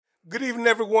Good evening,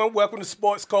 everyone. Welcome to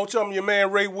Sports Culture. I'm your man,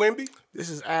 Ray Wimby.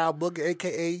 This is Al Booker,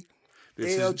 a.k.a.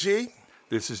 ALG.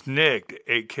 This is Nick,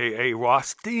 a.k.a.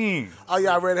 Wrastling. Oh,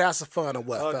 y'all ready to have some fun or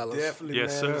what, fellas? Definitely,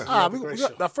 Yes, man.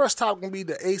 sir. The first topic going to be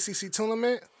the ACC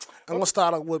tournament, and we'll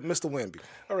start off with Mr. Wimby.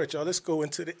 All right, y'all. Let's go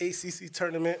into the ACC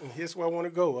tournament, and here's where I want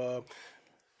to go.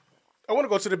 I want to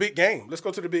go to the big game. Let's go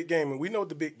to the big game, and we know what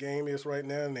the big game is right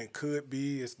now, and it could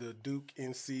be it's the Duke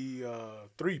NC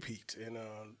three-peat. And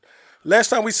last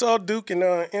time we saw Duke and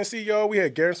NC, y'all, we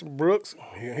had Garrison Brooks.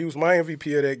 He was my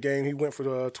MVP of that game. He went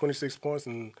for 26 points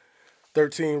and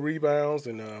 13 rebounds,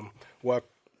 and while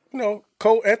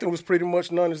Cole Anthony was pretty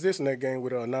much non-existent in that game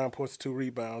with 9 points and 2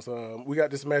 rebounds. We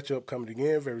got this matchup coming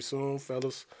again very soon,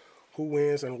 fellas. Who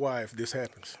wins and why if this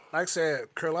happens? Like I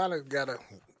said, Carolina got to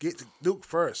get to Duke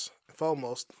first and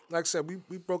foremost. Like I said,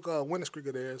 we broke a winning streak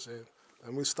of theirs,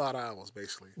 and we start ours,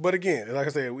 basically. But again, like I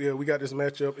said, we got this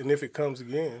matchup, and if it comes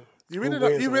again, You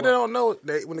really don't know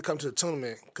that when it comes to the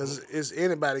tournament because it's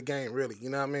anybody's game, really. You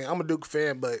know what I mean? I'm a Duke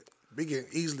fan, but we can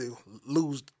easily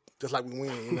lose just like we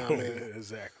win. You know what I mean?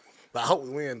 Exactly. But I hope we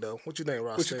win, though. What you think,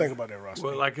 Ross? What you think about that, Ross?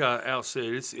 Well, like Al said,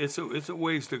 it's a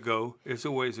ways to go. It's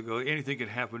a ways to go. Anything can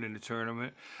happen in the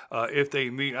tournament. If they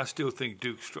meet, I still think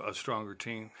Duke's a stronger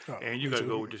team, and you got to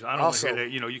go with this. I don't Also, know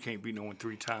that you can't beat no one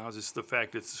 3 times. It's the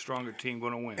fact that it's the stronger team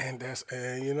going to win. And that's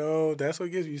what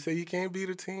gets you. You say you can't beat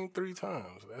a team 3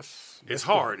 times. It's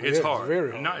hard. It's hard. It's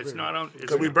very hard. It's not on.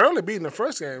 Because we barely beat in the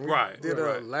first game. We Right, did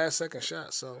right. a last-second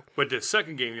shot, so. But the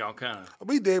second game, y'all kind of.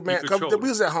 We did, man. Cause we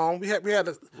was at home.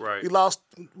 Right. We lost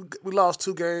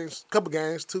 2 games, couple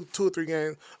games, two or 3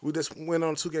 games. We just went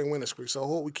on a 2-game winning streak. So I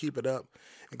hope we keep it up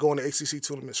and go in the ACC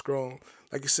tournament strong.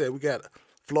 Like you said, we got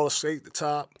Florida State at the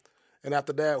top, and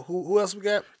after that, who else we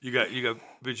got? You got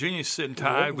Virginia sitting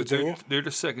tied, but they're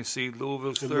the second seed.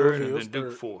 Louisville's third, and then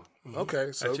Duke 4.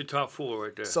 Okay, so That's your top 4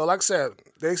 right there. So like I said,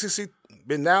 the ACC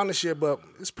been down this year, but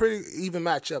it's pretty even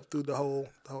matchup through the whole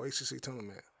ACC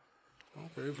tournament.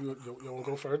 Okay, if you want to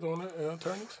go further on that,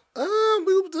 attorneys?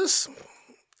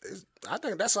 I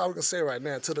think that's all we can say right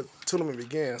now until the tournament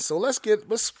begins. So let's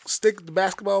stick the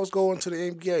basketballs going to the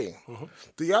NBA. Mm-hmm.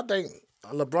 Do y'all think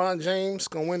LeBron James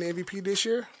gonna win the MVP this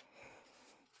year?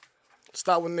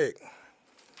 Start with Nick.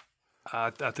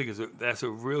 I think that's a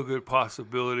real good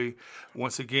possibility.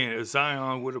 Once again, if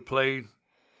Zion would have played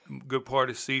a good part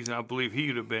of the season, I believe he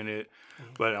would have been it.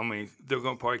 But, I mean, they're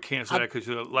going to probably cancel that because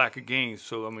of the lack of games.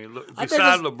 So, I mean,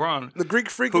 besides LeBron, the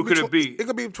Greek Freak, who could it be? It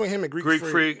could be between him and Greek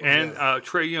Freak and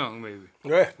Trae Young, maybe.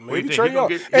 Yeah, maybe Trae Young.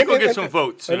 He's going to get some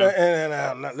votes. And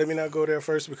let me not go there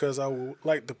first because I would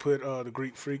like to put the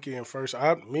Greek Freak in first.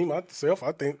 Myself,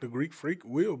 I think the Greek Freak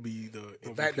will be the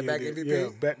MVP. Back-to-back MVP? Yeah,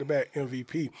 back-to-back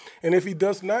MVP. And if he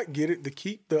does not get it, to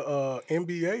keep the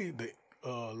NBA,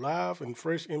 live and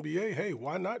fresh NBA, hey,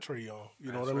 why not Trae Young?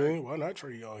 You know what I mean? Why not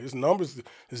Trae Young? His numbers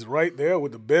is right there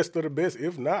with the best of the best,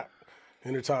 if not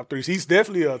in the top 3. He's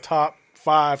definitely a top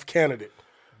 5 candidate.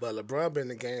 But LeBron been in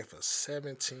the game for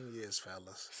 17 years,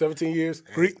 fellas. 17 years?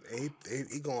 Greek?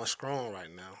 He going strong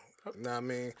right now. You know what I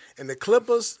mean? And the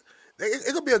Clippers,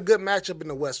 it could be a good matchup in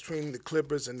the West between the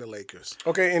Clippers and the Lakers.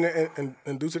 Okay,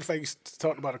 and due to the fact you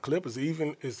talked about the Clippers,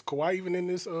 is Kawhi even in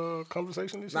this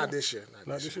conversation this year? Not this year.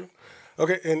 Not this year.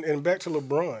 Okay, and back to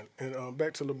LeBron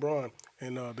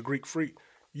and the Greek Freak.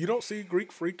 You don't see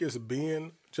Greek Freak as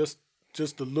being just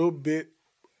a little bit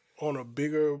on a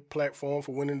bigger platform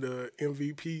for winning the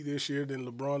MVP this year than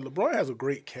LeBron. LeBron has a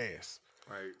great cast.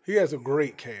 Right. He has a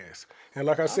great cast. And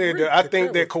like I said, I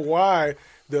think that Kawhi,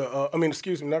 not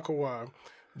Kawhi,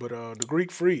 but the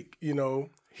Greek Freak,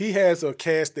 he has a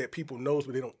cast that people knows,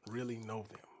 but they don't really know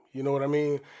them. You know what I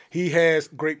mean? He has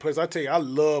great players. I tell you, I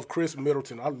love Chris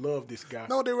Middleton. I love this guy.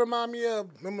 No, they remind me of,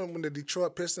 remember when the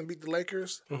Detroit Pistons beat the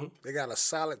Lakers? Mm-hmm. They got a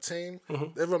solid team. Mm-hmm.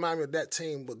 They remind me of that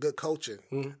team with good coaching.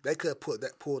 Mm-hmm. They could pull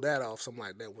that off, something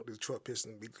like that, with the Detroit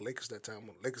Pistons beat the Lakers that time.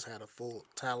 The Lakers had a full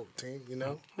talent team,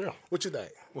 Yeah. What you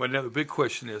think? Well, now the big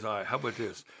question is, all right, how about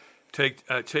this? Take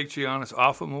Giannis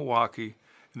off of Milwaukee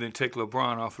and then take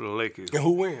LeBron off of the Lakers. And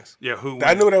who wins? Yeah, who wins?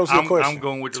 I knew that was your question. I'm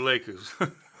going with the Lakers.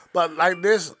 But like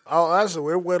this,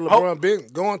 where LeBron been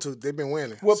going to, they've been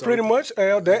winning. Well, so pretty much,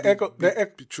 Al.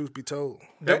 Truth be told,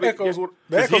 that echoes.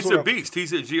 He's a beast.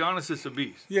 Giannis is a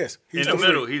beast. Yes, he's in the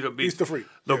middle. He's a beast. He's the freak.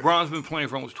 LeBron's been playing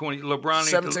for almost 17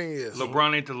 years.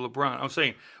 LeBron ain't the LeBron. I'm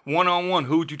saying 1-on-1.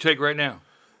 Who would you take right now?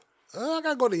 I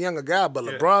gotta go to the younger guy, but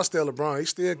LeBron's still LeBron.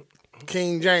 He's still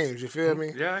King James. You feel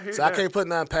me? Yeah, I hear so that. I can't put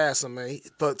nothing past him, man.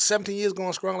 But 17 years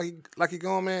going strong like he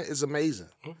going, man, is amazing.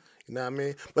 You know what I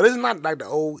mean? But it's not like the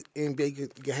old NBA you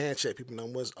can handshake people no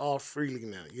more. It's all freely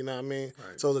now. You know what I mean?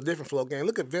 Right. So it's a different flow game.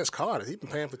 Look at Vince Carter. He's been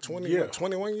playing for 21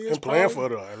 years. And playing for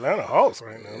the Atlanta Hawks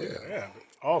right now. Yeah.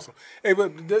 Awesome. Hey,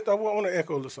 but I want to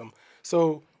echo something.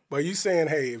 So, by you saying,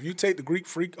 hey, if you take the Greek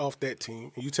Freak off that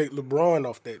team and you take LeBron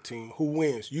off that team, who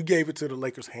wins? You gave it to the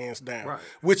Lakers hands down. Right.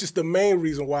 Which is the main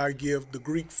reason why I give the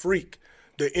Greek Freak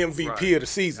the MVP of the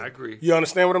season. I agree. You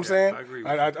understand what I'm saying? I agree.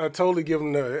 I totally give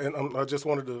him and I just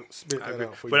wanted to spit that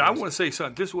out for you. But I want to say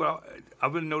something. This is what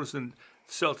I've been noticing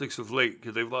Celtics of late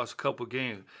because they've lost a couple of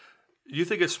games. You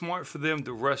think it's smart for them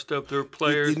to rest up their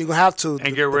players? You're going to have to.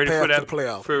 And get ready for that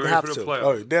playoff. For the playoff.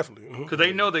 Oh, definitely. Because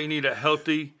they know they need a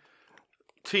healthy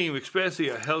team, especially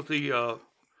a healthy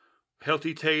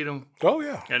Tatum. Oh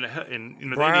yeah, and you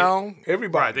know, Brown,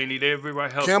 everybody. Right, they need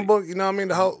everybody healthy. Kimba, you know what I mean?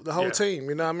 The whole team,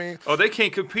 you know what I mean? Oh, they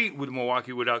can't compete with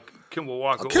Milwaukee without Kimba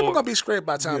Walker. Kimba gonna be straight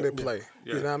by the time they play.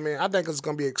 Yeah. You know what I mean? I think it's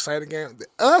gonna be an exciting game.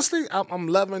 Honestly, I'm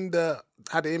loving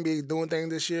how the NBA doing things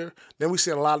this year. Then we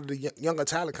see a lot of the younger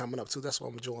talent coming up too. That's what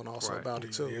I'm enjoying also about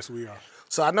it too. Yes, we are.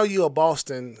 So I know you're a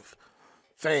Boston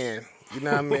fan. You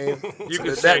know what I mean? You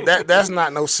can say that's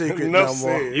not no secret no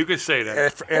more. You can say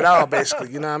that at all,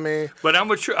 basically. You know what I mean? But I'm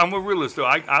a realist though.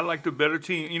 I like the better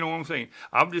team. You know what I'm saying?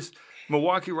 I'm just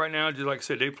Milwaukee right now. Just like I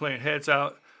said, they playing heads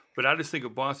out. But I just think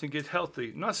if Boston gets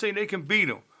healthy, I'm not saying they can beat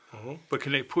them, but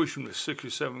can they push them to 6 or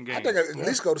 7 games? I think at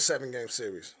least go to 7-game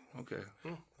series. Okay.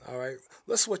 All right.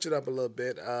 Let's switch it up a little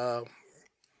bit.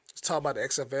 Let's talk about the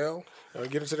XFL.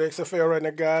 Get into the XFL right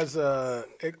now, guys. All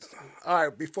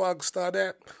right, before I start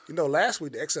that, last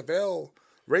week the XFL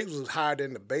ratings was higher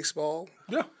than the baseball.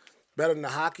 Yeah. Better than the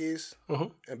hockeys,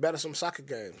 and better than some soccer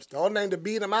games. The only thing to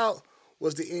beat them out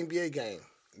was the NBA game.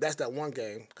 That's that one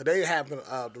game. Because they have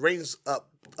the ratings up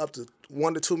to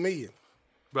 1 to 2 million.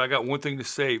 But I got one thing to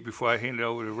say before I hand it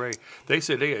over to Ray. They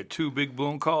said they had 2 big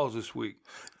blown calls this week.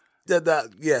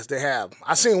 Yes, they have.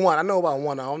 I seen one. I know about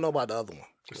one. I don't know about the other one.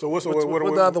 So what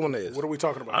the other one is? What are we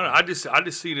talking about? I just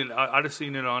seen it. I just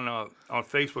seen it on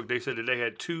Facebook. They said that they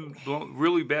had 2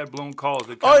 really bad blown calls.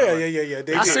 Oh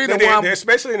yeah. I seen the one,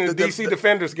 especially in the DC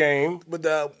Defenders game. With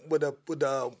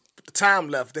the time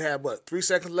left, they had 3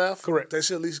 seconds left. Correct. They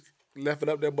should at least left it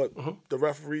up there, but the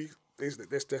referee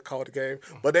they still called the game.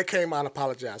 But they came out and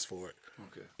apologized for it.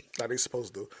 Okay. Like they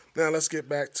supposed to do. Now let's get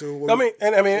back to.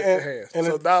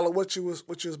 So Dollar, what you was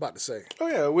about to say? Oh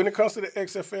yeah, when it comes to the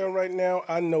XFL right now,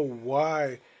 I know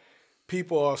why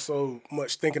people are so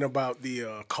much thinking about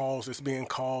the calls that's being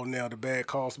called now, the bad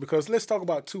calls. Because let's talk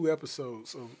about 2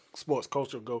 episodes of Sports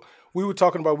Culture ago. We were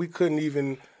talking about we couldn't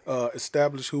even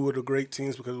establish who were the great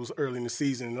teams because it was early in the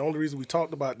season. And the only reason we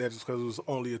talked about that is because it was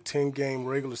only a 10-game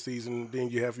regular season. Then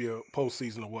you have your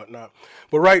postseason or whatnot.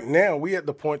 But right now, we at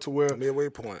the point to where midway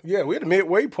point. Yeah, we're at the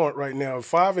midway point right now.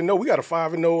 5-0. We got a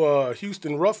 5-0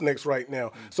 Houston Roughnecks right now.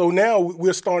 Mm-hmm. So now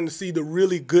we're starting to see the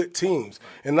really good teams.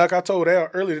 And like I told Al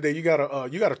earlier today, you got a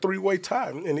 3-way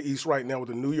tie in the East right now with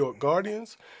the New York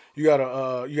Guardians. You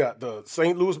got the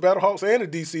St. Louis Battlehawks and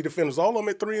the DC Defenders, all of them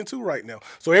at 3-2 right now.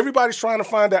 So everybody's trying to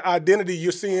find that identity.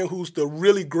 You're seeing who's the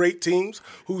really great teams,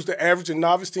 who's the average and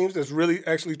novice teams that's really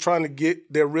actually trying to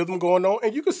get their rhythm going on,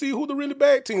 and you can see who the really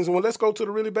bad teams. And let's go to the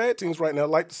really bad teams right now,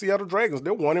 like the Seattle Dragons.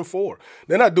 They're 1-4.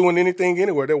 They're not doing anything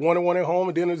anywhere. They're 1-1 at home,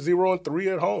 and then they're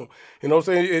 0-3 at home. You know what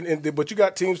I'm saying? But you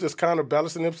got teams that's kind of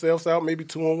balancing themselves out, maybe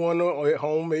 2-1 at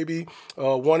home, maybe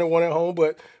 1-1 at home,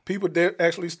 but people, they're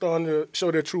actually starting to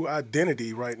show their true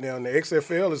identity right now, and the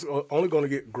XFL is only going to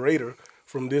get greater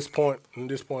from this point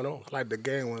on. Like the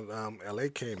game when LA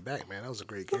came back, man, that was a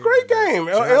great game. A great game.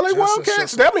 LA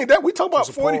Wildcats. We talk about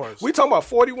 40. We talking about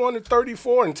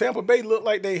 41-34, and Tampa Bay looked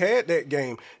like they had that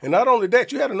game. And not only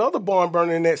that, you had another barn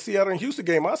burner in that Seattle and Houston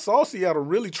game. I saw Seattle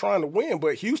really trying to win,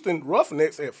 but Houston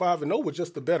Roughnecks at 5-0 was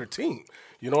just the better team.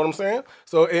 You know what I'm saying?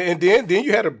 So and then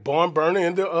you had a barn burner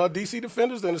in the DC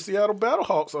Defenders and the Seattle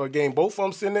Battlehawks game. Both of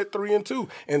them sitting at 3-2,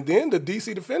 and then the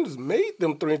DC Defenders made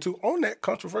them 3-2 on that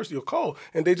controversial call,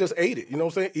 and they just ate it. You know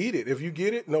what I'm saying? Eat it. If you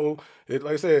get it,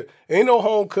 like I said, ain't no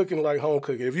home cooking like home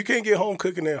cooking. If you can't get home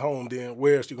cooking at home, then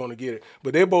where else you gonna get it?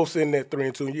 But they're both sitting at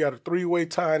 3-2. And you got a 3-way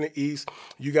tie in the East.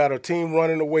 You got a team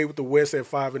running away with the West at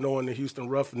 5-0 in the Houston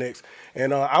Roughnecks.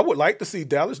 And I would like to see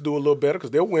Dallas do a little better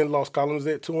because their win-loss column is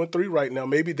at 2-3 right now.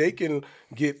 Maybe they can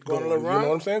get going. You know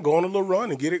what I'm saying? Go on a little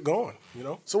run and get it going. You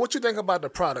know. So what you think about the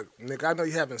product, Nick? I know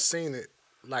you haven't seen it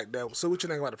like that. So what you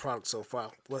think about the product so far?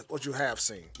 What you have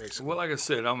seen, basically? Well, like I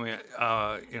said, I mean,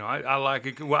 I like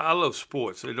it. Well, I love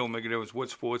sports. It don't make a difference what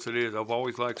sports it is. I've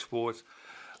always liked sports.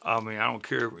 I mean, I don't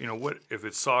care, what if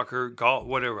it's soccer, golf,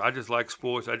 whatever. I just like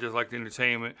sports. I just like the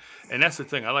entertainment, and that's the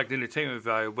thing. I like the entertainment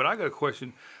value. But I got a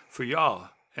question for y'all.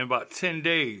 in about 10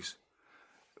 days,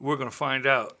 we're going to find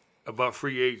out about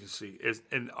free agency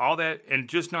and all that, and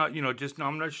just not,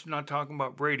 I'm not talking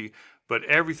about Brady, but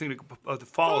everything that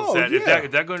follows that. Is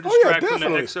that going to distract from the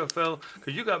XFL?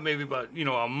 Because you got maybe about,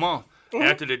 a month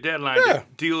after the deadline,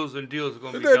 that deals are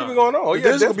going to be done. Going on. The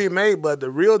deal's going to be made, but the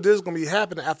real deal's going to be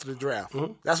happening after the draft.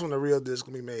 That's when the real deal's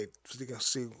going to be made, so you can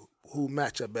see who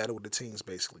match up better with the teams,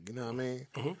 basically. You know what I mean?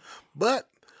 But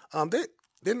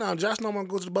didn't Josh Norman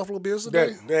go to the Buffalo Bills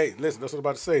today? Hey, listen, that's what I'm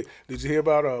about to say. Did you hear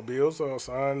about Bills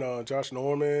signed Josh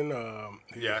Norman? I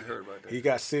heard about that. He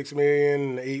got $6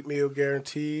 million, $8 million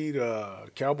guaranteed.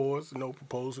 Cowboys,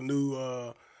 proposed a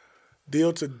new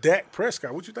deal to Dak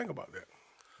Prescott. What you think about that?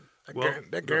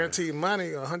 That guaranteed money,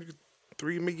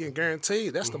 $103 million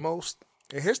guaranteed. That's the most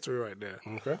in history right there.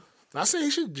 Okay. I say he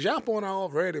should jump on it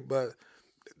already, but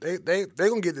they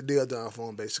gonna get the deal done for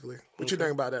him. Basically, what you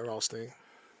think about that, Rothstein?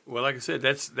 Well, like I said,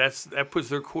 that puts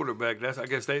their quarterback. I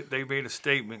guess they made a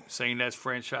statement saying that's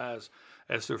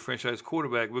their franchise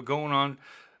quarterback. We're going on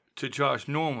to Josh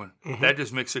Norman. That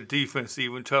just makes the defense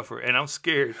even tougher, and I'm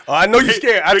scared. Oh, I know you're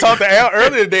scared. I talked to Al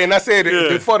earlier today, and I said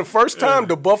for the first time,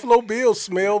 the Buffalo Bills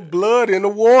smell blood in the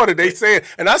water. They said,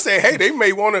 and I said, hey, they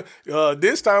may want to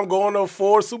this time go on a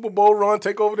 4 Super Bowl run,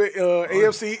 take over the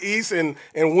AFC East, and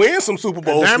win some Super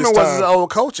Bowls. Norman was his old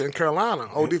coach in Carolina,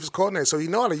 old defense coordinator, so he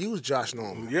know how to use Josh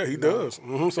Norman. Yeah, he does.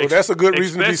 So that's a good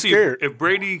reason to be scared. If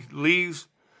Brady leaves,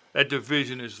 that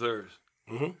division is theirs.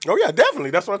 Oh yeah, definitely.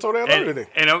 That's what I told Al earlier today.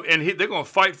 And they're gonna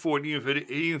fight for it even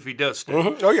if he does stay.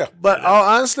 Oh yeah. But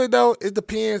honestly though, it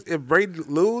depends if Brady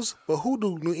lose. But who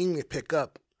do New England pick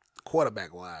up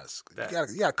quarterback wise?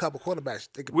 You got a couple quarterbacks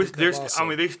they can pick up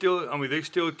also. They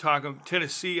still talking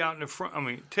Tennessee out in the front.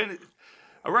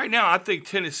 Right now I think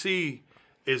Tennessee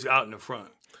is out in the front.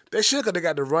 They should, because they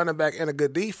got the running back and a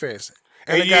good defense.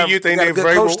 And you think they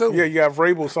Vrabel? Yeah, you got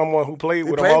Vrabel, someone who played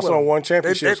with him, also won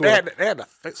championships. They had the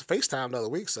FaceTime the other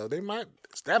week, so that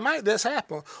might just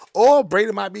happen. Or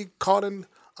Brady might be caught in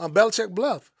Belichick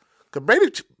bluff.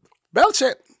 Because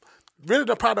Belichick really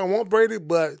probably don't want Brady,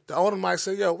 but the owner might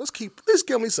say, "Yo, let's give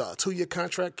him a 2-year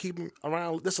contract, keep him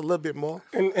around just a little bit more."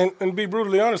 And be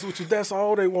brutally honest with you, that's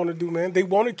all they want to do, man. They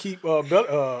want to keep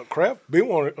Kraft. They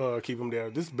want to keep him there.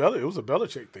 It was a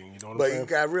Belichick thing, you know what I'm saying? But you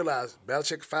gotta realize,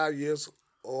 Belichick 5 years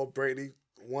or Brady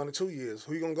 1 or 2 years.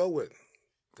 Who you gonna go with?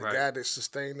 The guy that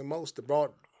sustained the most, that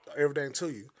brought everything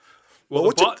to you. Well,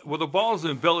 the ball's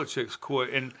in Belichick's court,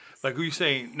 and like we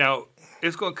saying now,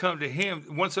 it's gonna come to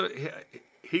him once.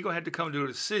 He gonna have to come to a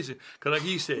decision, because like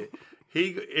you said, he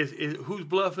is who's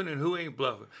bluffing and who ain't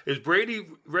bluffing. Is Brady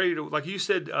ready to, like you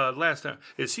said last time?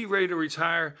 Is he ready to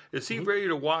retire? Is he ready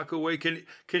to walk away?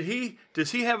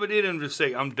 Does he have it in him to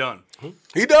say, "I'm done"?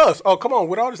 He does. Oh, come on!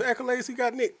 With all his accolades he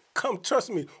got, Nick, trust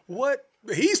me. What?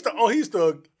 He's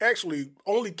the actually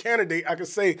only candidate I could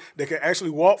say that can actually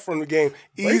walk from the game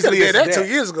easily. He could have did that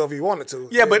 2 years ago if he wanted to.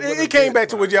 Yeah, but it came back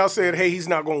to what y'all said. Hey, he's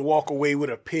not going to walk away with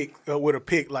a pick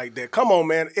like that. Come on,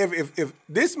 man. If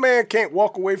this man can't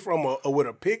walk away from with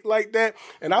a pick like that,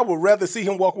 and I would rather see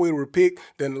him walk away with a pick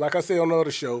than, like I said on the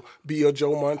other show, be a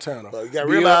Joe Montana. But you got to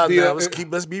realize now.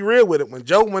 Let's be real with it. When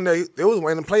they was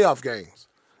winning playoff games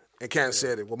in Kansas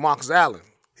City with Marcus Allen.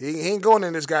 He ain't going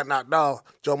in. This got knocked off.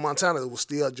 Joe Montana was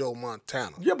still Joe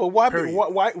Montana. Yeah, but why?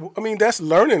 I mean, that's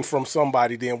learning from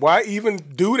somebody. Then why even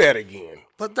do that again?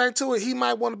 But think to it, he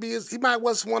might want to be. He might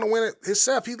want to win it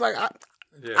himself. He's like,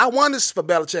 I won this for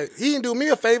Belichick. He didn't do me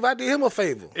a favor. I did him a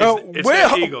favor. It's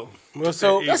that ego.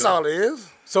 So that's all it is.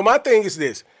 So my thing is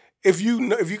this: if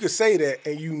you could say that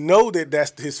and you know that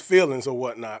that's his feelings or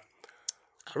whatnot.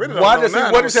 Why does he?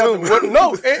 What is happening?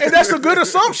 No, and that's a good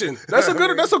assumption. That's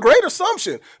a great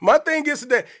assumption. My thing is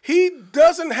that he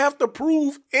doesn't have to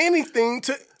prove anything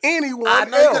to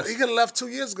anyone else. He could have left 2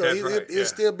 years ago. He's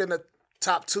still been the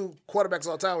top 2 quarterbacks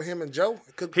all time with him and Joe.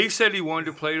 He said he wanted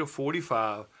to play to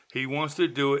 45. He wants to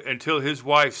do it until his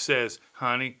wife says,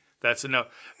 "Honey, that's enough."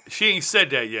 She ain't said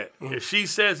that yet. If she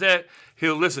says that,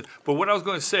 he'll listen. But what I was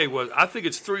going to say was, I think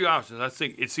it's 3 options. I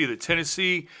think it's either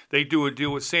Tennessee, they do a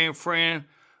deal with San Fran,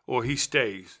 or he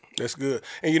stays. That's good.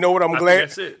 And you know what I'm glad?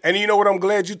 That's it. And you know what I'm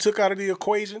glad you took out of the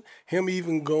equation? Him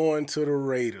even going to the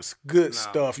Raiders. Good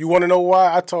stuff. You want to know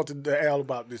why? I talked to Al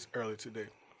about this earlier today.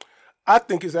 I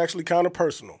think it's actually kind of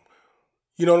personal.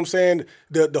 You know what I'm saying?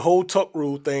 The whole Tuck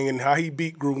rule thing and how he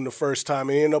beat Gruden the first time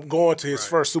and ended up going to his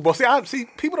first Super Bowl. See,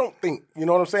 people don't think. You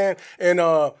know what I'm saying? And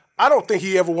I don't think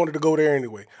he ever wanted to go there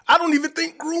anyway. I don't even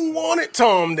think Gruden wanted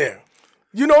Tom there.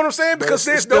 You know what I'm saying? Because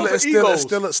it's still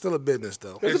a business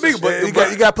though. It's a big,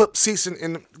 but you got to put seats in.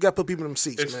 You got to put people in them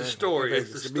seats. It's man. the story.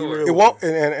 It's the story. It won't,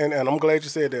 and I'm glad you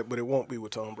said that, but it won't be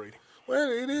with Tom Brady. Well,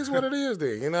 it is what it is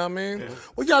then. You know what I mean? Yeah.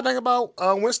 What y'all think about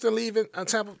Winston leaving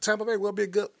Tampa Bay? Will be a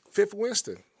good fit for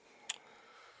Winston.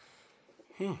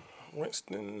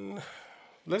 Winston,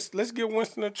 let's give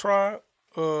Winston a try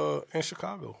in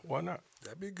Chicago. Why not?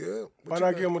 That'd be good. Why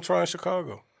not give him a try in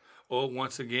Chicago? Or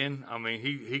once again, I mean,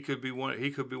 he could be one.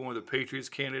 He could be one of the Patriots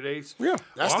candidates. Yeah,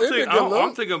 that's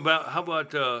I'm thinking about how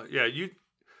about you.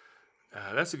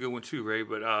 That's a good one too, Ray.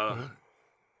 But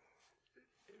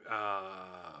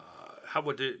how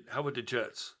about the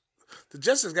Jets? The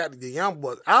Jets has got the young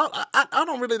boys. I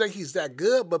don't really think he's that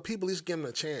good, but people at least give him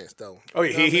a chance though. Oh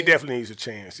yeah, he definitely needs a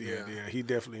chance. Yeah, he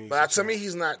definitely needs. But to me,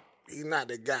 he's not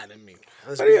that guy to me.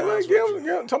 Talk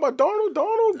about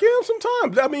Darnold, give him some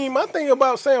time. I mean, my thing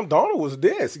about Sam Darnold was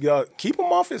this: keep him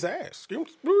off his ass.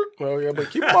 But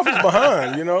keep him off his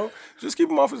behind. Just keep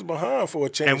him off his behind for a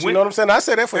chance. You know what I'm saying? I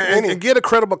say that for and get a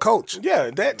credible coach. Yeah,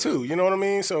 that too. You know what I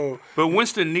mean? So, but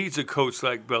Winston needs a coach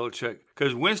like Belichick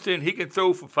because Winston he can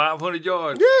throw for 500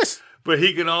 yards. Yes. But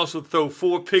he can also throw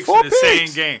 4 picks in the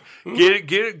same game.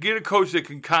 Mm-hmm. Get a coach that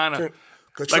can kind of.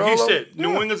 Like you said, New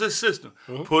England's a system.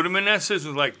 Mm-hmm. Put him in that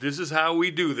system. Like this is how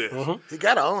we do this. Mm-hmm. He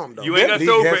got an arm though. You ain't got to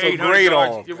throw for 800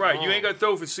 yards. You're right. You ain't got to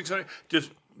throw for 600.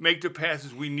 Just make the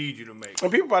passes we need you to make.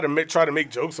 And people try to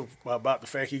make jokes about the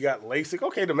fact he got LASIK.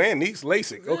 Okay, the man needs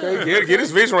LASIK. Okay, get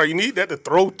his vision right. You need that to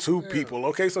throw to people.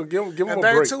 Okay, so give him a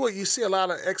break. And to it, you see a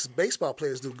lot of ex-baseball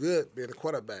players do good being a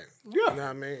quarterback. Yeah. You know what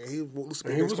I mean? He was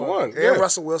one. And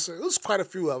Russell Wilson. It was quite a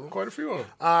few of them. Quite a few of them.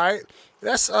 All right.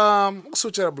 Let's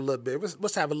switch it up a little bit.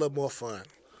 Let's have a little more fun.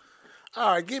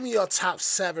 All right, give me your top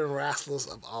 7 wrestlers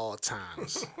of all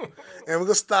times. And we're going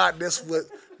to start this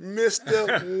with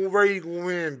Mr. Ray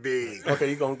Wimby. Okay,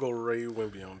 you're going to go Ray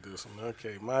Wimby on this one.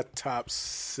 Okay, my top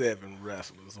 7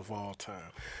 wrestlers of all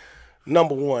time.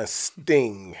 Number 1,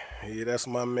 Sting. Yeah, that's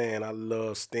my man. I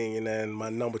love Sting. And my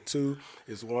number 2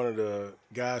 is one of the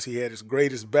guys he had his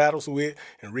greatest battles with,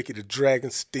 and Ricky the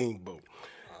Dragon Steamboat.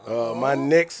 My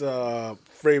next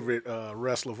favorite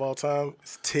wrestler of all time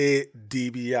is Ted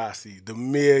DiBiase, the $1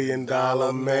 Million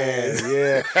Man.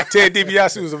 Yeah, Ted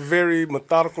DiBiase was a very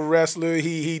methodical wrestler.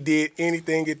 He did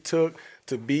anything it took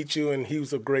to beat you, and he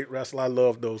was a great wrestler. I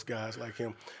love those guys like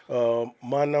him.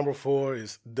 My number 4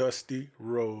 is Dusty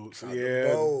Rhodes.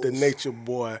 The Nature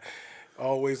Boy.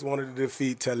 Always wanted to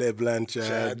defeat Tele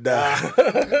Blanchard.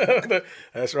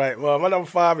 That's right. Well, my number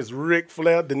 5 is Ric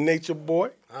Flair, the Nature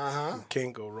Boy.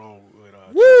 Can't go wrong with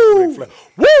Ric Flair.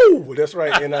 Woo! That's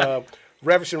right. And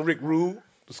Ravishing Rick Rude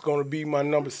is going to be my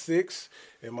number 6.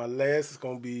 And my last is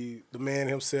going to be the man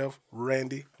himself,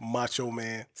 Randy Macho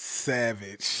Man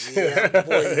Savage. Yeah,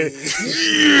 boy.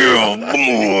 Yeah,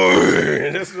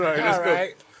 boy. That's right. All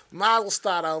right. Mine will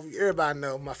start off. Everybody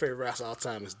know my favorite wrestler of all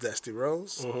time is Dusty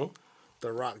Rhodes.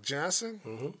 The Rock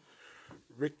Johnson,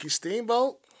 Ricky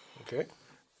Steamboat,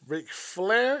 Ric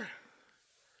Flair,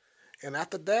 and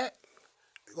after that,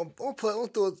 I'm gonna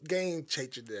throw a game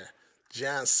changer there,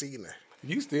 John Cena.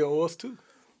 You still owe us 2.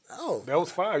 Oh, that was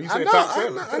 5. You said top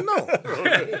 7. I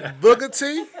know. Booker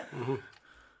T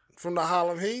from the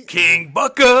Harlem Heat, King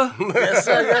Booker. Yes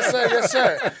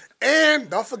sir. And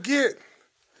don't forget,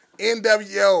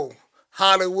 NWO.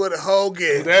 Hollywood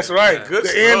Hogan. That's right. Good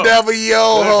stuff.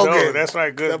 NWO Hogan. That's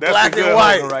right. Good. That's black the good and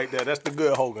white Hogan right there. That's the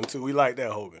good Hogan too. We like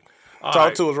that Hogan.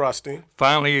 Talk to us, Rostin.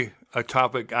 Finally, a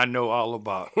topic I know all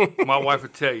about. My wife will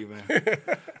tell you, man.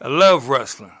 I love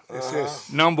wrestling.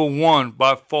 Number 1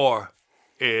 by far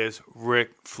is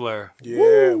Ric Flair.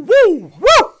 Yeah. Woo!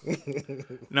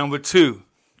 Number 2,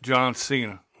 John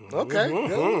Cena.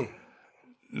 Okay.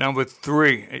 Number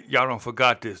 3, y'all don't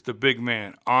forgot this, the big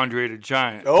man, Andre the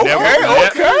Giant.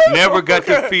 Never got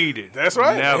defeated. That's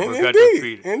right. Never got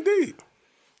defeated. Indeed.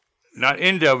 Not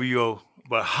NWO,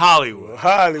 but Hollywood.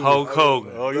 Hulk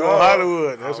Hogan. Oh, you on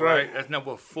Hollywood. That's right. That's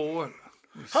number 4.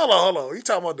 Hold on. You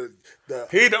talking about the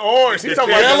He the orange. He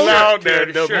talking about the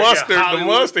mustard. The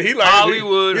mustard. He like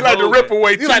Hollywood. He like the rip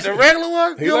away. You like the regular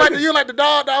one? You like the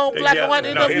dog, the old black and white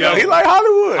NWO? He like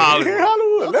Hollywood.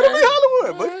 Hollywood. Let him be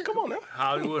Hollywood. But come on now.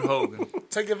 Hollywood Hogan.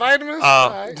 Take your vitamins.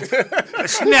 Right.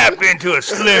 Snap into a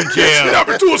Slim Jim. Snap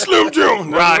into a Slim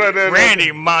Jim.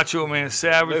 Randy Macho Man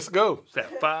Savage. Let's go. Is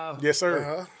that 5? Yes,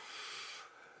 sir.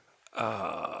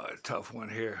 Tough one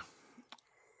here.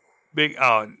 Big.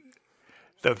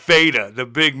 The Vader, the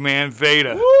big man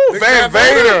Vader. Woo, Van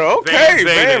Vader. Okay,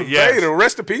 Van Vader. Vader.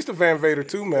 Rest in peace to Van Vader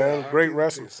too, man. Great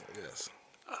wrestler. Yes.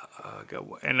 I got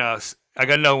one. And I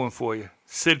got another one for you.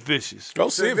 Sid Vicious. Oh,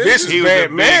 Sid Vicious, he bad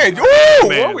was man.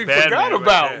 Bad what we forgot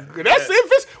about. Right That's Sid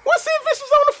Vicious. What Sid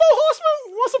Vicious on the 4 Horsemen?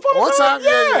 Once upon a time?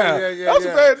 Yeah. That was a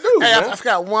bad dude, Hey, man. I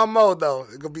forgot one more, though.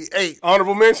 It's going to be 8.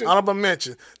 Honorable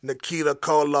mention? Nikita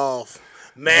Koloff.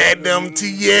 Magnum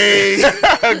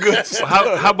TA. Good.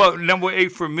 How about number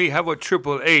 8 for me? How about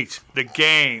Triple H, the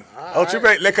Game? Oh, Triple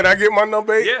H. Can I get my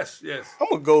number 8? Yes. I'm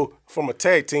going to go from a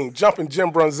tag team, Jumping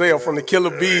Jim Brunzell from the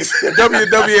Killer Bees.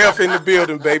 WWF in the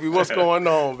building, baby. What's going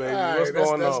on, baby? What's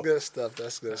going on?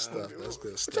 That's good stuff.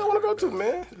 What y'all want to go to,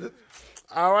 man?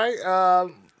 All right.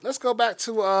 Let's go back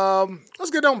to let's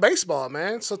get on baseball,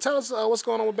 man. So tell us what's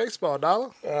going on with baseball,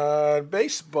 Dollar.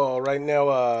 Baseball right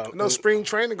now. No spring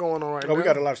training going on right now. We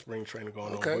got a lot of spring training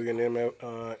going Okay. on. We're in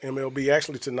MLB.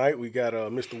 Actually, tonight we got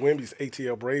Mr. Wemby's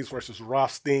ATL Braves versus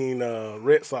Rothstein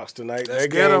Red Sox tonight. Let's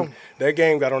get 'em. That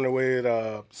game got on their way at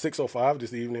 6:05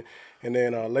 this evening. And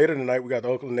then later tonight we got the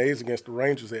Oakland A's against the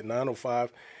Rangers at 9:05.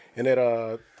 And at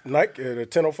a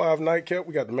 10:05 nightcap,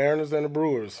 we got the Mariners and the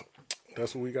Brewers.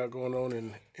 That's what we got going on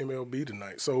in MLB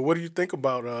tonight. So what do you think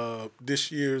about this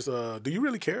year's do you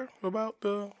really care about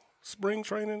the spring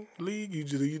training league?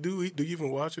 Do you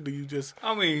even watch it? Do you just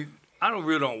I mean, I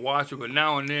don't watch it, but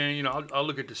now and then, I'll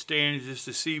look at the standings just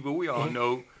to see. But we all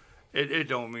know it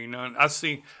don't mean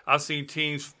nothing. I've seen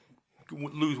teams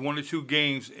lose 1 or 2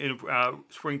 games in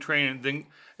spring training,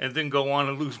 and then go on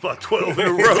and lose about 12 in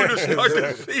a row to start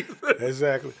the season.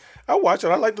 Exactly. I watch it.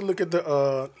 I like to look at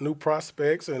the new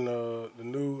prospects and the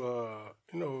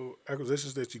new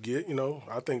acquisitions that you get.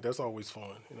 I think that's always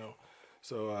fun.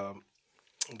 So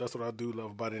that's what I do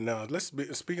love about it. Now,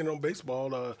 speaking on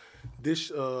baseball,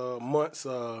 this month's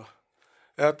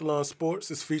Athlon Sports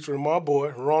is featuring my boy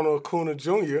Ronald Acuna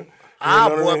Jr.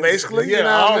 Our boy, basically.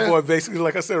 Our boy, basically.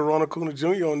 Like I said, Ronald Acuna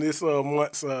Jr. on this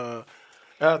month's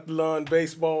Athlon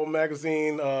Baseball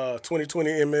Magazine 2020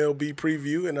 MLB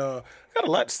preview, and I got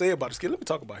a lot to say about this kid. Let me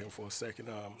talk about him for a second.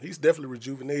 He's definitely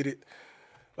rejuvenated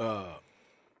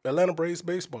Atlanta Braves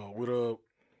baseball with a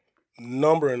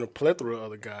number and a plethora of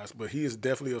other guys, but he is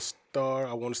definitely a star.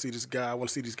 I want to see this guy. I want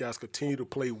to see these guys continue to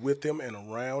play with him and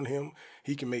around him.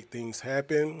 He can make things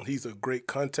happen. He's a great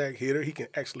contact hitter. He can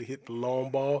actually hit the long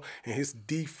ball, and his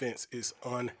defense is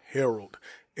unheralded.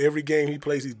 Every game he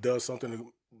plays, he does something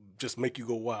to just make you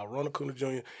go, wow. Ronald Acuna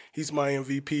Jr., he's my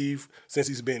MVP since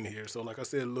he's been here. So, like I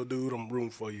said, little dude, I'm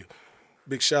rooting for you.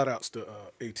 Big shout-outs to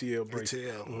ATL Braves.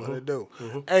 ATL, what they do.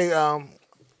 Hey,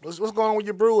 what's going on with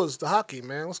your Brewers, the hockey,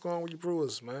 man? What's going on with your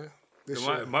Brewers, man?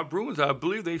 My Bruins, I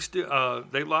believe they still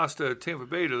they lost to Tampa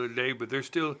Bay the other day, but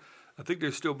I think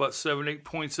they're still about 7-8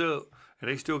 points up,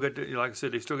 and they still got like I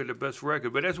said, they still got the best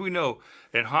record. But as we know,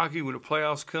 in hockey, when the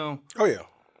playoffs come, oh yeah,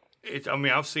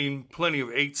 I've seen plenty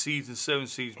of 8 seeds and 7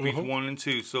 seeds beat 1 and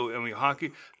 2. So the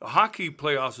hockey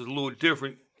playoffs is a little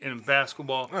different in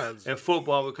basketball and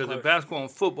football, because in basketball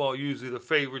and football, usually the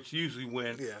favorites usually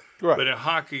win. Yeah. Right. But in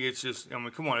hockey, it's just,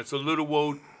 come on, it's a little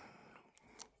old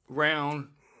round,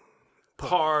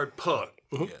 hard puck.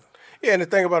 Yeah, and the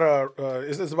thing about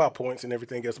it's about points and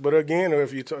everything else. But again,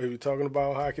 if you're talking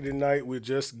about hockey tonight, we're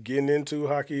just getting into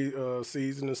hockey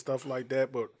season and stuff like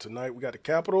that. But tonight we got the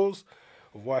Capitals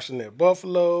of Washington at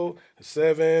Buffalo at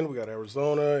 7. We got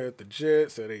Arizona at the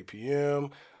Jets at 8 p.m.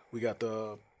 We got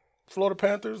the Florida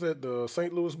Panthers at the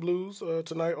St. Louis Blues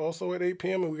tonight also at 8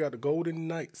 p.m. And we got the Golden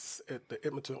Knights at the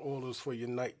Edmonton Oilers for your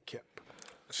nightcap.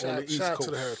 Shout out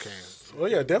to the Hurricanes. Oh,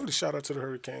 yeah, definitely shout out to the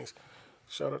Hurricanes.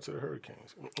 Shout out to the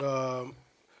Hurricanes.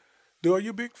 Are you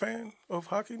a big fan of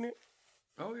hockey, Nick?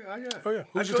 Oh yeah. Oh yeah.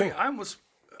 Who's your team? I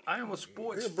am a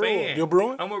sports fan. fan. You're a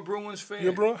Bruin? I'm a Bruins fan.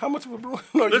 You're a Bruin? How much of a Bruin?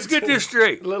 Let's get this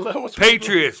straight.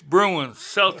 Patriots, Bruins,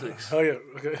 Celtics. Oh yeah.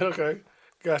 Okay.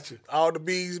 Gotcha. All the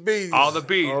bees. All the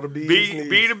bees. All the bees.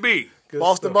 B to B.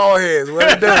 Boston Ballheads.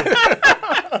 What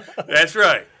they do? That's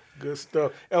right. Good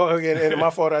stuff. Oh, again, and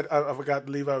my fault, I forgot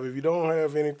to leave out. If you don't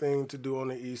have anything to do on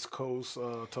the East Coast,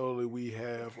 totally, we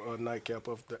have a nightcap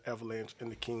of the Avalanche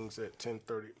and the Kings at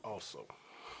 10:30 also.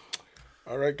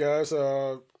 All right, guys.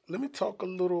 Let me talk a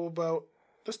little about.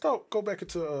 Go back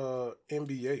into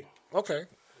NBA. Okay.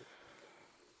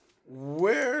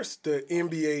 Where's the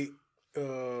NBA?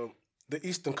 The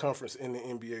Eastern Conference in the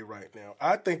NBA right now?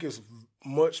 I think it's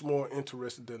much more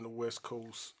interesting than the West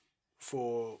Coast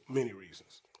for many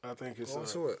reasons. I think it's. Go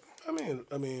into it.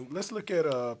 I mean, let's look at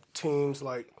teams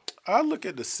like. I look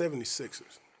at the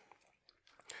 76ers.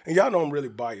 And y'all know I'm really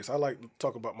biased. I like to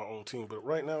talk about my own team, but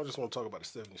right now I just want to talk about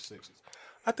the 76ers.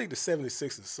 I think the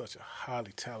 76ers is such a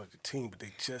highly talented team, but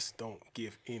they just don't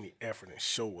give any effort and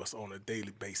show us on a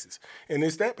daily basis. And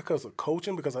is that because of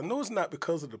coaching? Because I know it's not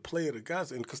because of the play of the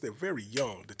guys, and because they're very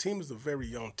young. The team is a very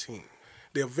young team.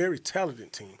 They're a very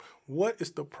talented team. What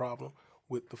is the problem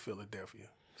with the Philadelphia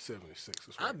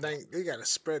 76ers? I think they got to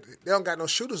spread. They don't got no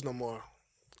shooters no more.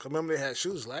 Remember they had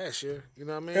shooters last year. You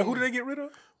know what I mean? And who did they get rid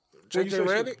of? JJ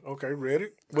Redick. Okay,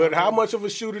 Redick. But how much of a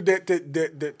shooter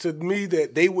that to me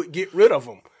that they would get rid of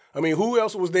him? I mean, who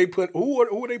else was they put? Who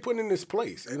were they putting in this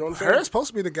place? You know what I'm saying? Harris supposed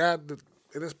to be the guy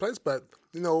in this place, but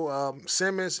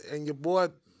Simmons and your boy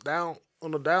down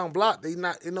on the down block, they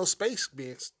not in no space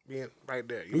being right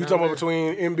there. You talking about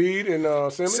between Embiid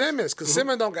and Simmons? Simmons, because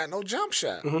Simmons don't got no jump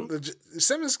shot.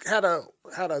 Simmons had a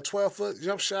 12-foot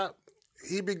jump shot.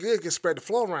 He'd be good, can spread the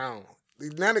floor around.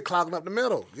 Now they're clogging up the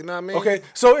middle. You know what I mean? Okay,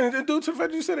 so and due to the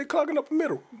fact that you said they're clogging up the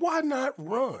middle, why not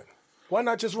run? Why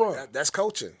not just run? That's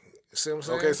coaching. You see what I'm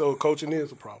saying? Okay, so coaching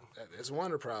is a problem. That's one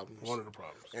of the problems. One of the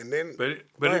problems. And then,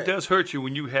 but it does hurt you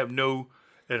when you have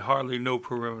hardly no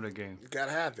perimeter game. You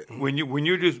gotta have it. When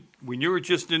you're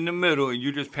just in the middle and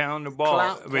you just pound the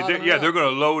ball. They're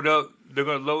gonna load up. They're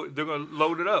gonna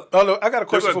load it up. Oh, look, I got a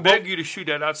question for both. They're gonna beg you to shoot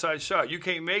that outside shot. You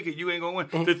can't make it. You ain't gonna win.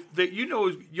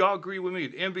 Y'all agree with me.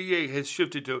 The NBA has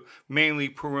shifted to mainly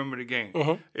perimeter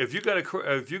game. If you got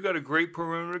a great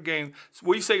perimeter game,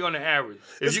 what do you say on the average?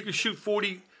 If you can shoot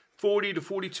 40 to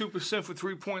 42% for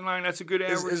 3-point line, that's a good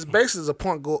average. It's basically a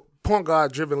point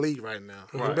guard driven league right now.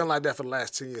 Right. It's been like that for the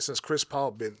last 10 years since Chris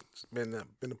Paul been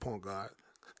the point guard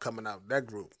coming out of that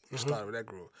group. Started with that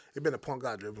group. It's been a point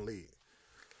guard driven league.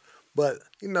 But,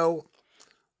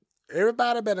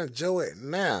 everybody better enjoy it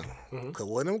now. Because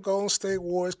when them Golden State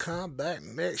Warriors come back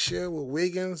next year with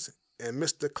Wiggins and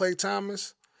Mr. Klay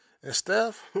Thomas and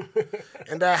Steph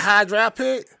and that high draft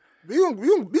pick, we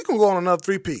can go on another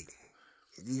three-peat.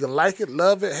 You can like it,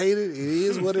 love it, hate it. It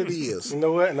is what it is. You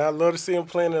know what? And I'd love to see him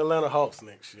playing the Atlanta Hawks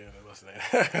next year.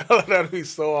 That'd be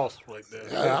so awesome right there.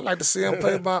 Yeah, I'd like to see him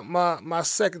play my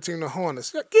second team, the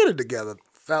Hornets. Yeah, get it together,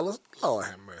 fellas. Lord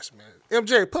have mercy, man.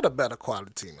 MJ, put a better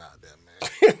quality team out there,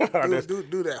 man.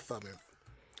 do that for me.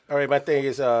 All right, my thing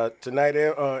is tonight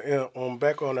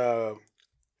back on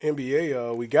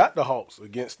NBA, we got the Hawks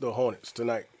against the Hornets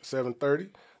tonight, 7:30.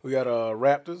 We got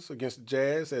Raptors against the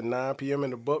Jazz at 9 p.m.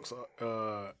 and the Bucks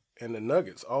and the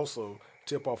Nuggets also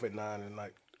tip off at 9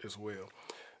 tonight as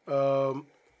well.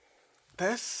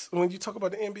 That's when you talk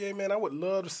about the NBA, man. I would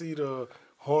love to see the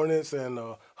Hornets and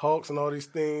Hawks and all these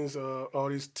things, all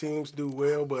these teams do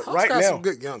well. But Hawks right got now, some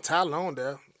good young talent on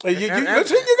there. You got me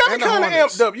kind of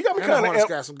amped up. You got me kind of amped.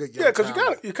 Got some good young because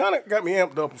you kind of got me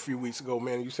amped up a few weeks ago,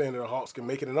 man. You saying that the Hawks can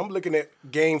make it, and I'm looking at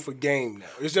game for game now.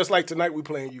 It's just like tonight we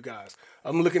playing you guys.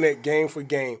 I'm looking at game for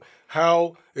game.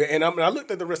 I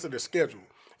looked at the rest of their schedule.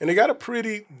 And they got a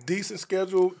pretty decent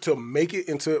schedule to make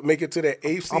it to that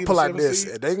eighth seed. I'll put like this: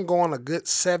 if they can go on a good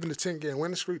 7 to 10 game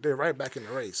winning streak, they're right back in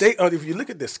the race. They if you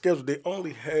look at their schedule, they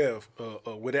only have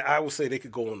I would say they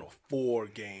could go on a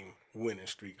 4-game winning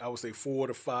streak. I would say 4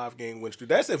 to 5 game winning streak.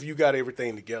 That's if you got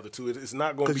everything together too. It's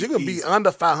not going to be because you can be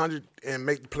under 500 and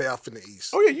make the playoff in the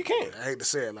East. Oh yeah, you can. I hate to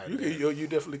say it like that. You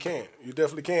definitely can. You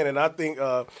definitely can. And I think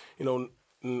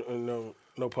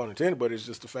no pun intended, but it's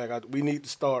just the fact we need to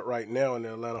start right now, and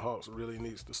the Atlanta Hawks really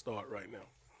needs to start right now.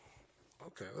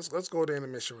 Okay, let's go to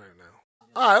intermission right now.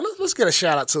 All right, let's get a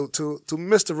shout out to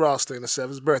Mr. Wrastling.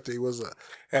 His birthday was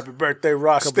happy birthday,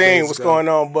 Wrastling. What's going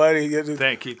on, buddy?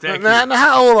 Thank you. Now,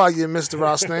 how old are you, Mr.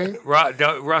 Wrastling?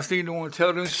 Wrastling don't want to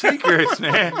tell them secrets,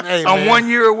 man. Hey, I'm 1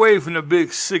 year away from the big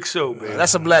 6-0, man.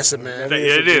 That's a blessing, man.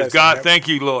 It is. God, thank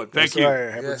you, Lord. Thank you.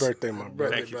 Right. Happy birthday, my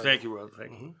brother. Thank you, brother.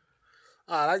 Thank you.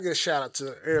 All right, I get a shout out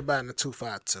to everybody in the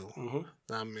 252.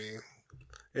 I mean,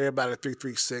 everybody at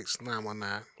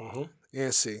 336-919.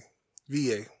 NC,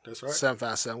 VA. That's right.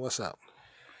 757. What's up?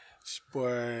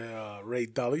 Boy, Ray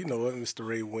Dollar, you know it, Mr.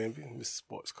 Ray Wimby, Mr.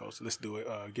 Sports Coach. Let's do it.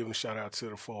 Give him a shout out to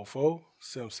the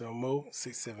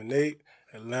 44-770-678,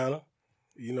 Atlanta.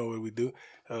 You know what we do.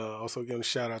 Also give him a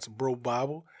shout out to Bro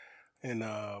Bible and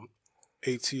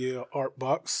ATL Art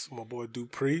Box, my boy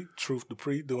Dupree, Truth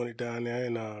Dupree, doing it down there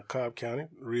in Cobb County,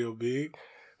 real big.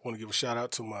 Want to give a shout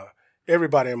out to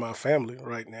everybody in my family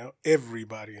right now,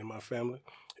 everybody in my family.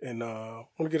 And want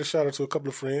to get a shout out to a couple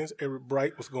of friends. Eric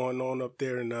Bright, what's going on up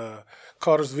there in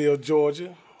Cartersville,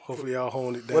 Georgia. Hopefully y'all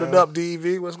holding it down. What up,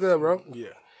 DV? What's good, bro?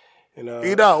 Yeah. And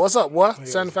E-Dog, what's up, boy?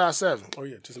 757. Oh,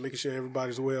 yeah, just making sure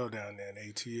everybody's well down there in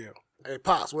ATL. Hey,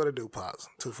 Pops, what it do, Pops?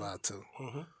 252.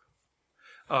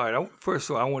 All right. First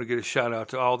of all, I want to get a shout out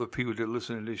to all the people that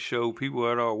listen to this show. People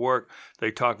at our work,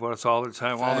 they talk about us all the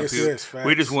time.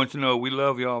 We just want you to know we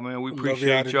love y'all, man. We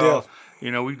appreciate y'all. You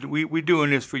know, we doing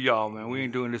this for y'all, man. We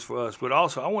ain't doing this for us. But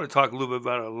also, I want to talk a little bit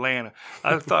about Atlanta.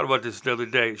 I thought about this the other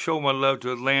day. Show my love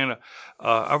to Atlanta.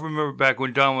 I remember back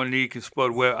when Dominique and Spud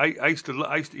Webb. I used to,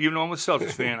 even though I'm a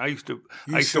Celtics fan, I used to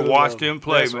watch them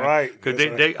play, That's man. Right. Because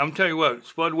I'm telling you what,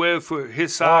 Spud Webb for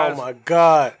his size. Oh my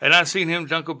God! And I seen him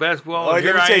dunk a basketball. Oh, And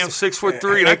here I tell you am something.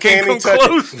 6'3", and I can't come even touch it.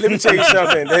 close. Let me tell you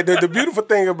something. The beautiful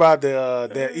thing about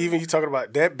that even you talking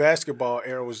about that basketball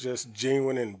era was just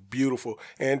genuine and beautiful.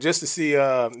 And just to see,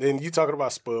 and you talking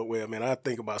about Spud Webb, man, I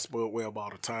think about Spud Webb all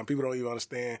the time. People don't even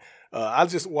understand. I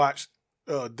just watched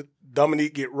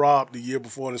Dominique get robbed the year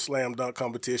before in the slam dunk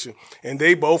competition, and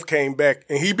they both came back,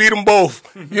 and he beat them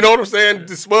both. You know what I'm saying?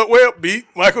 The Spud Webb beat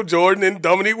Michael Jordan and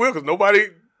Dominique Wilkins. Nobody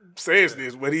says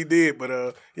this, but he did.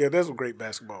 But yeah, that's some great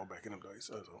basketball back in them days.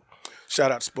 So,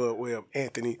 shout out to Spud Webb,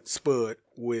 Anthony Spud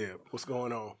Webb. What's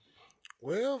going on?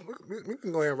 Well, we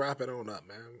can go ahead and wrap it on up,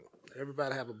 man.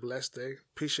 Everybody have a blessed day.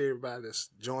 Appreciate everybody that's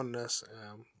joining us.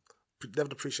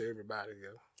 Definitely appreciate everybody, yo.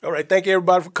 All right, thank you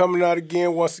everybody for coming out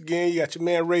again. Once again, you got your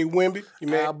man Ray Wimby, your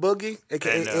man Boogie,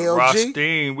 aka And LG.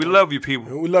 Rostine, we love you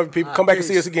people. We love you people. Come back and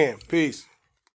see us again. Peace.